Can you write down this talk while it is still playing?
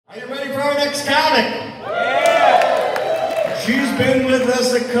Are you ready for our next comic? Yeah! She's been with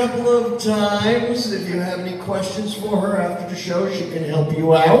us a couple of times. If you have any questions for her after the show, she can help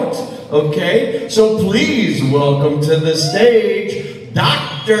you out. Okay? So please welcome to the stage,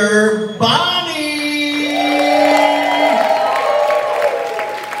 Dr. Bonnie!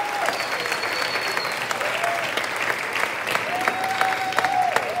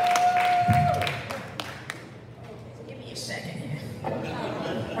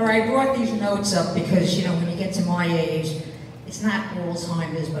 All right, I brought these notes up because, you know, when you get to my age, it's not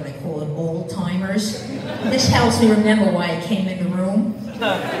Alzheimer's, but I call it old-timers. This helps me remember why I came in the room.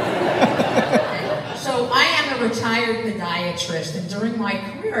 So I am a retired podiatrist, and during my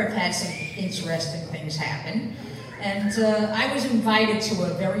career I've had some interesting things happen. And I was invited to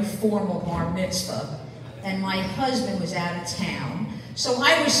a very formal bar mitzvah, and my husband was out of town. So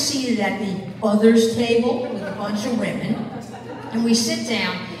I was seated at the others table with a bunch of women, and we sit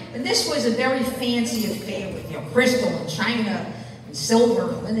down. And this was a very fancy affair with, you know, crystal and china and silver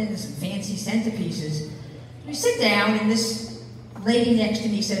and linens and fancy centerpieces. We sit down, and this lady next to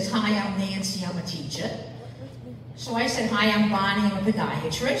me says, "Hi, I'm Nancy, I'm a teacher." So I said, "Hi, I'm Bonnie, I'm a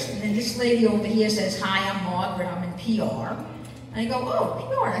podiatrist." And then this lady over here says, "Hi, I'm Margaret, I'm in PR." And I go, "Oh,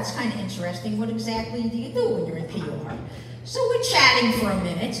 PR, that's kind of interesting. What exactly do you do when you're in PR?" So we're chatting for a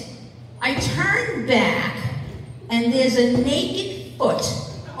minute. I turn back, and there's a naked foot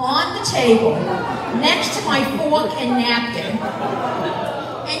on the table next to my fork and napkin.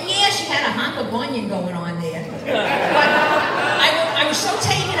 And yeah, she had a hunk of bunion going on there. But I was so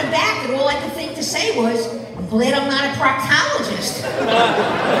taken aback that all I could think to say was, "I'm glad I'm not a proctologist."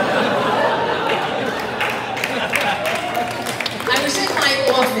 I was in my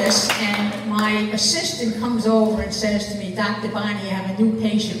office, and my assistant comes over and says to me, "Dr. Bonnie, you have a new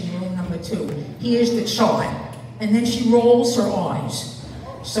patient in room number 2. Here's the chart." And then she rolls her eyes.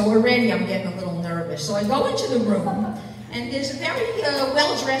 So already I'm getting a little nervous. So I go into the room, and there's a very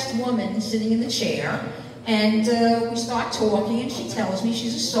well-dressed woman sitting in the chair, and we start talking, and she tells me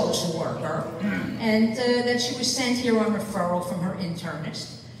she's a social worker, and that she was sent here on referral from her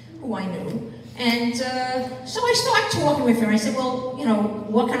internist, who I knew. And so I start talking with her, and I said, "Well, you know,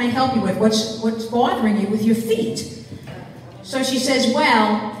 what can I help you with? What's bothering you with your feet?" So she says,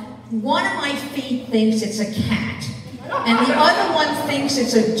 "Well, one of my feet thinks it's a cat, and the other one thinks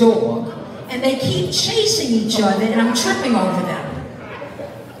it's a dog, and they keep chasing each other, and I'm tripping over them."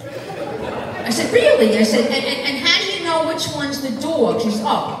 I said, "Really?" I said, and how do you know which one's the dog?" She said,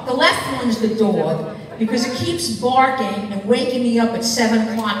 "Oh, the left one's the dog, because it keeps barking and waking me up at 7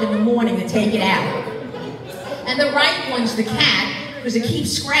 o'clock in the morning to take it out. And the right one's the cat, because it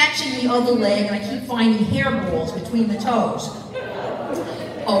keeps scratching the other leg, and I keep finding hairballs between the toes."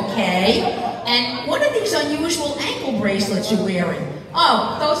 "Okay, and what are these unusual ankle bracelets you're wearing?"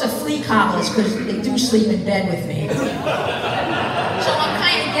 "Oh, those are flea collars, because they do sleep in bed with me." So I'm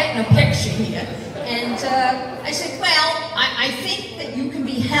kind of getting a picture here. And I said, "Well, I think that you can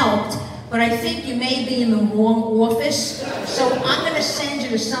be helped, but I think you may be in the wrong office, so I'm going to send you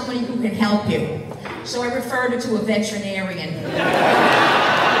to somebody who can help you." So I referred her to a veterinarian.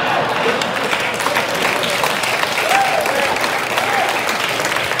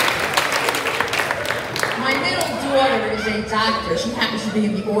 My middle daughter is a doctor. She happens to be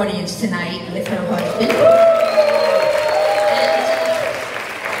in the audience tonight with her husband.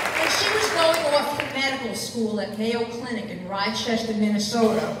 And she was going off to medical school at Mayo Clinic in Rochester,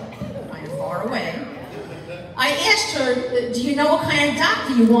 Minnesota. Far away. I asked her, "Do you know what kind of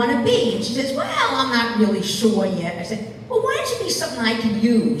doctor you want to be?" And she says, "Well, I'm not really sure yet." I said, "Well, why don't you be something I can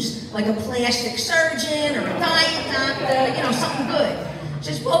use, like a plastic surgeon or a diet doctor, you know, something good?" She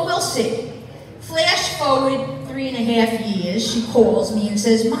says, "Well, we'll see." Flash forward 3.5 years, she calls me and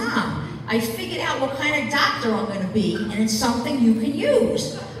says, "Mom, I figured out what kind of doctor I'm going to be, and it's something you can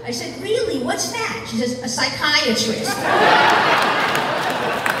use." I said, "Really? What's that?" She says, "A psychiatrist."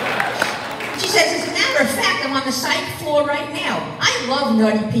 She says, "As a matter of fact, I'm on the psych floor right now. I love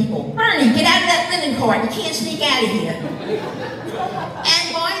nutty people. Ernie, get out of that linen cart. You can't sneak out of here."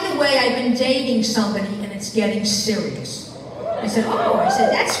 And by the way, I've been dating somebody, and it's getting serious. I said, "Oh," I said,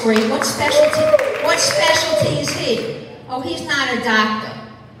 "that's great. What specialty is he?" "Oh, he's not a doctor."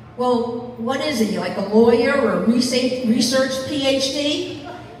 "Well, what is he, like a lawyer or a research PhD?"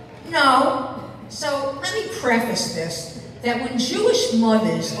 "No." So let me preface this, that when Jewish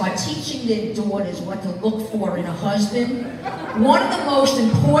mothers are teaching their daughters what to look for in a husband, one of the most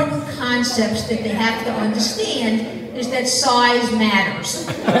important concepts that they have to understand is that size matters.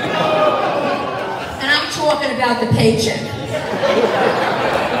 And I'm talking about the paycheck.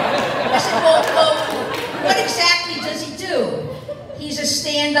 I said, well, what exactly does he do?" He He's a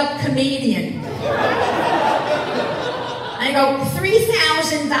stand-up comedian. I go,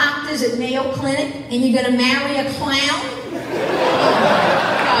 3,000 doctors at Mayo Clinic, and you're gonna marry a clown?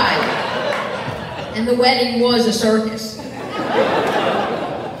 God. And the wedding was a circus.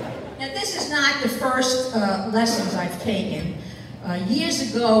 Now, this is not the first lessons I've taken. Years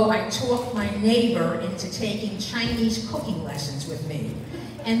ago, I talked my neighbor into taking Chinese cooking lessons with me.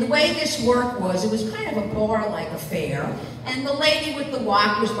 And the way this worked was, it was kind of a bar-like affair, and the lady with the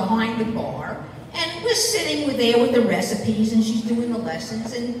wok was behind the bar, and we're sitting there with the recipes, and she's doing the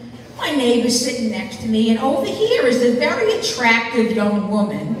lessons, and my neighbor's sitting next to me, and over here is a very attractive young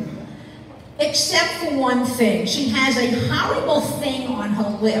woman, except for one thing. She has a horrible thing on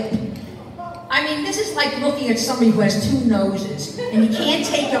her lip. I mean, this is like looking at somebody who has two noses, and you can't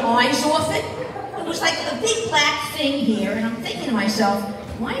take your eyes off it. It was like a big black thing here, and I'm thinking to myself,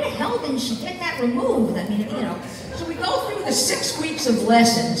 why the hell didn't she get that removed? I mean, you know. So we go through the 6 weeks of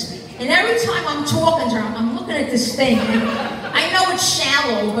lessons, and every time I'm talking to her, I'm looking at this thing, and I know it's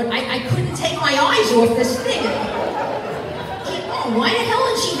shallow, but I couldn't take my eyes off this thing. Oh, why the hell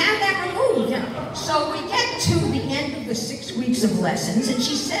did she have that removed? You know? So we get to the end of the 6 weeks of lessons, and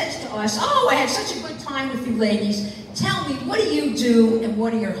she says to us, oh, I had such a good time with you ladies. Tell me, what do you do, and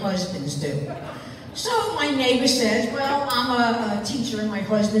what do your husbands do? So my neighbor says, well, I'm a teacher and my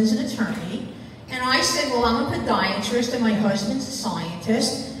husband's an attorney. And I said, well, I'm a podiatrist and my husband's a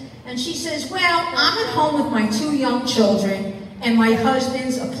scientist. And she says, well, I'm at home with my 2 young children and my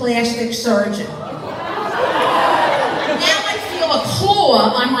husband's a plastic surgeon. Now I feel a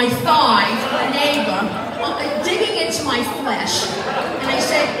claw on my thigh from the neighbor, digging into my flesh. And I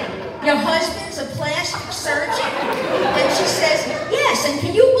said, your husband's a plastic surgeon? And she says, yes, and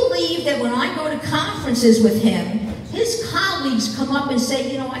can you believe that when I go to conferences with him, his colleagues come up and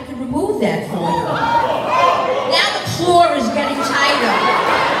say, you know, I can remove that for you. Now the floor is getting tighter.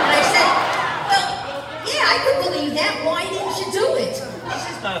 And I said, well, yeah, I could believe that. Why didn't you do it? She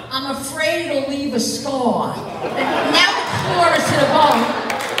says, I'm afraid it'll leave a scar. And now the floor is to the bone.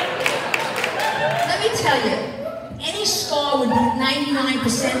 Let me tell you, any scar would be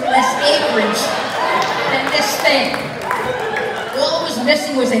 99% less acreage than this thing. All it was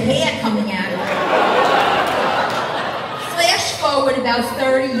missing was a hair coming out of it. Flash forward about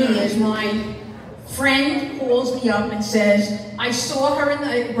 30 years, my friend calls me up and says, I saw her in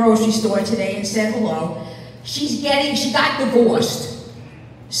the grocery store today and said hello. She got divorced.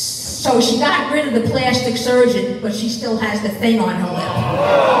 So she got rid of the plastic surgeon, but she still has the thing on her lip.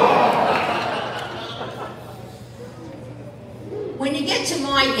 When you get to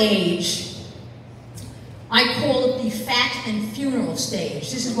my age, I call it the fat and funeral stage.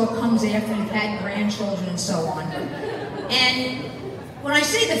 This is what comes after you've had grandchildren and so on. And when I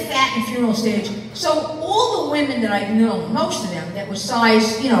say the fat and funeral stage, so all the women that I've known, most of them that were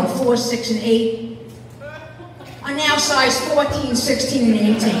size, 4, 6, and 8, are now size 14, 16, and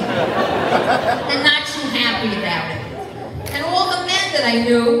 18. And not too happy about it. And all the men that I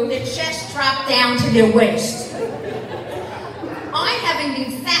knew, their chests dropped down to their waist. I, having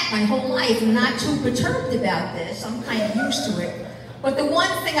been fat my whole life, am not too perturbed about this. I'm kind of used to it. But the one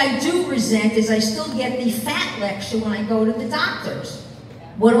thing I do resent is I still get the fat lecture when I go to the doctors.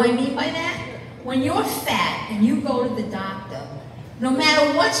 What do I mean by that? When you're fat and you go to the doctor, no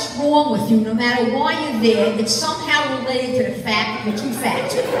matter what's wrong with you, no matter why you're there, it's somehow related to the fact that you're too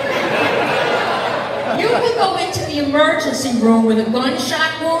fat. You could go into the emergency room with a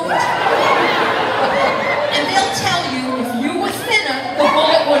gunshot wound, and they'll tell you if you were thinner, the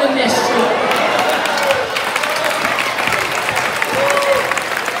bullet would have missed you.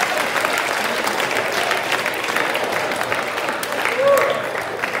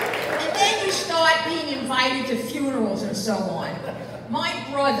 And then you start being invited to funerals and so on. My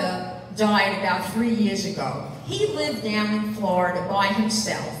brother died about 3 years ago. He lived down in Florida by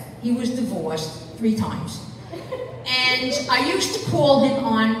himself. He was divorced 3 times. And I used to call him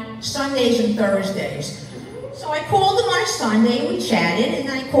on Sundays and Thursdays. So I called him on a Sunday and we chatted, and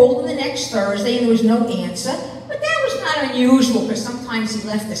I called him the next Thursday and there was no answer. But that was not unusual because sometimes he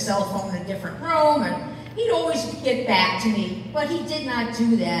left the cell phone in a different room and he'd always get back to me, but he did not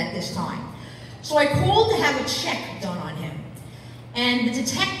do that this time. So I called to have a check done on him. And the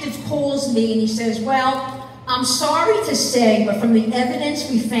detective calls me and he says, well, I'm sorry to say, but from the evidence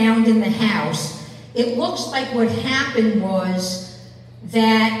we found in the house, it looks like what happened was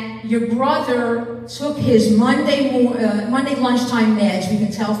that your brother took his Monday lunchtime meds, we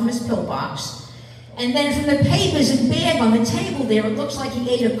can tell from his pillbox, and then from the papers and bag on the table there, it looks like he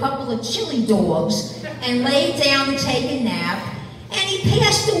ate a couple of chili dogs and laid down to take a nap, and he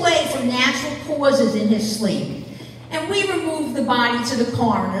passed away from natural causes in his sleep. and we remove the body to the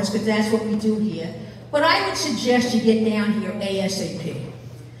coroners, because that's what we do here. But I would suggest you get down here ASAP.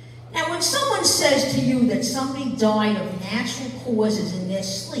 Now, when someone says to you that somebody died of natural causes in their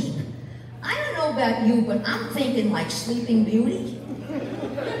sleep, I don't know about you, but I'm thinking like Sleeping Beauty.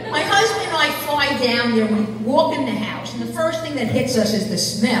 My husband and I fly down there, we walk in the house, and the first thing that hits us is the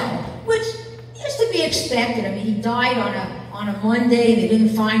smell, which is to be expected. I mean, he died on a Monday, and they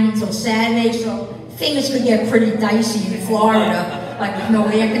didn't find him until Saturday, so things could get pretty dicey in Florida, like with no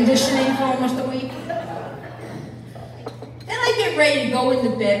air conditioning for almost a week. Then I get ready to go in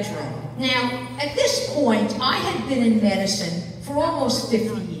the bedroom. Now, at this point, I had been in medicine for almost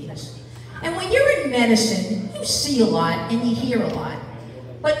 50 years. And when you're in medicine, you see a lot and you hear a lot.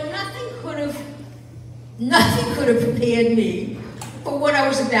 But nothing could have prepared me for what I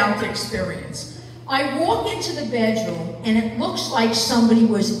was about to experience. I walk into the bedroom and it looks like somebody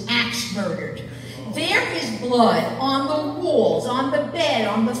was axe murdered. There is blood on the walls, on the bed,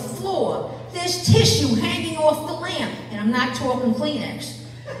 on the floor. There's tissue hanging off the lamp, and I'm not talking Kleenex.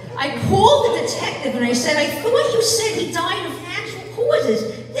 I called the detective and I said, I thought you said he died of natural causes.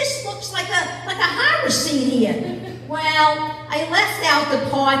 This looks like a horror scene here. Well, I left out the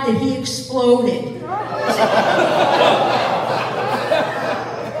part that he exploded.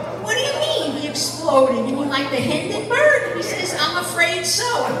 What do you mean he exploded? You mean like the Hindenburg? He says, I'm afraid so.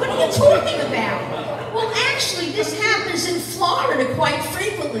 What are you talking about? Well, actually, this happens in Florida quite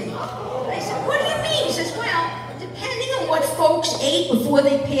frequently. I said, what do you mean? He says, well, depending on what folks ate before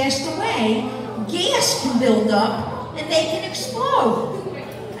they passed away, gas can build up and they can explode.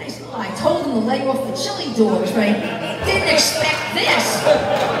 I said, well, I told him to lay off the chili dogs, but I didn't expect this.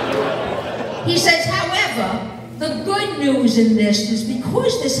 He says, however, the good news in this is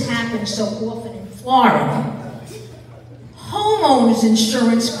because this happens so often in Florida, homeowners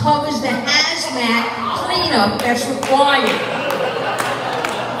insurance covers the hazmat cleanup that's required.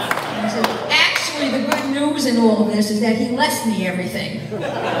 The good news in all of this is that he left me everything.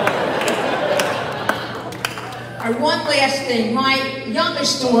 One last thing. My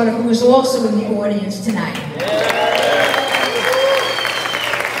youngest daughter, who is also in the audience tonight,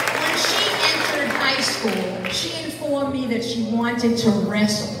 when she entered high school, she informed me that she wanted to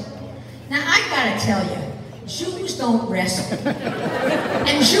wrestle. Now, I gotta tell you, Jews don't wrestle.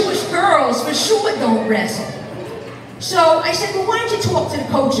 And Jewish girls, for sure, don't wrestle. So I said, well, why don't you talk to the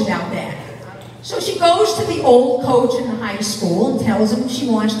coach about that? So she goes to the old coach in the high school and tells him she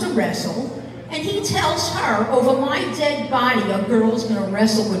wants to wrestle. And he tells her, over my dead body, a girl's going to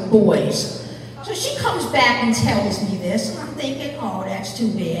wrestle with boys. So she comes back and tells me this, and I'm thinking, oh, that's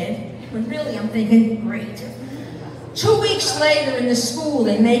too bad. But really, I'm thinking, great. 2 weeks later in the school,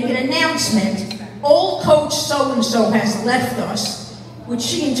 they make an announcement. Old coach so-and-so has left us, which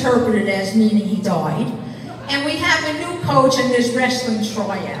she interpreted as meaning he died. And we have a new coach and there's wrestling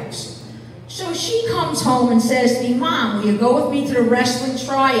tryouts. So she comes home and says to me, Mom, will you go with me to the wrestling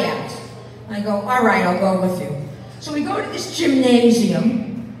tryouts? And I go, all right, I'll go with you. So we go to this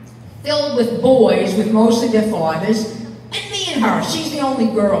gymnasium filled with boys, with mostly their fathers, and me and her. She's the only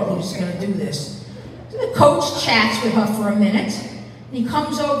girl who's going to do this. So the coach chats with her for a minute, and he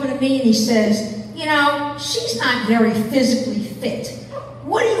comes over to me and he says, you know, she's not very physically fit.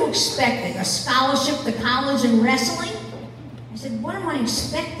 What are you expecting, a scholarship to college in wrestling? I said, what am I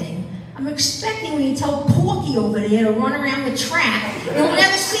expecting? I'm expecting when you tell Porky over there to run around the track, you'll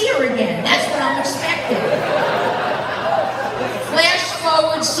never see her again. That's what I'm expecting. Flash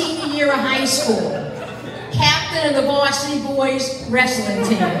forward, senior year of high school. Captain of the varsity boys wrestling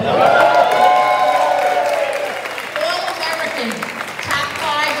team. All-American, top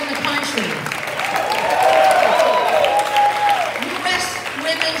 5 in the country. U.S.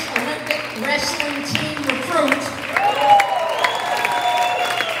 Women's Olympic Wrestling Team recruit.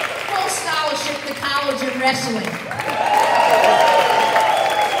 To college in wrestling.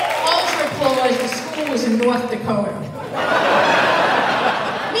 Ultra applause, the school was in North Dakota.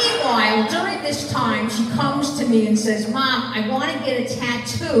 Meanwhile, during this time, she comes to me and says, Mom, I want to get a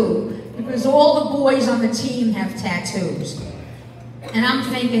tattoo because all the boys on the team have tattoos. And I'm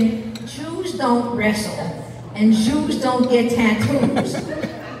thinking, Jews don't wrestle, and Jews don't get tattoos.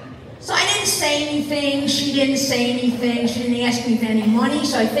 So I didn't say anything, she didn't say anything, she didn't ask me for any money,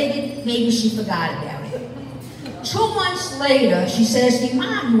 so I figured maybe she forgot about it. 2 months later, she says to me,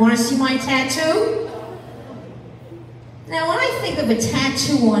 Mom, you want to see my tattoo? Now, when I think of a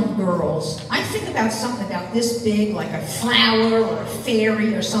tattoo on girls, I think about something about this big, like a flower or a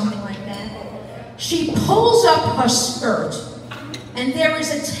fairy or something like that. She pulls up her skirt, and there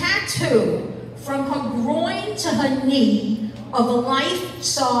is a tattoo from her groin to her knee of a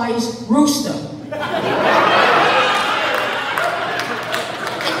life-size rooster.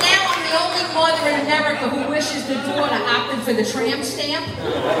 only mother in America who wishes the daughter opted for the tramp stamp. And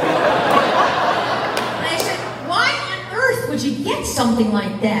I said, why on earth would you get something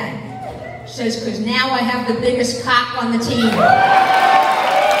like that? She says, because now I have the biggest cock on the team.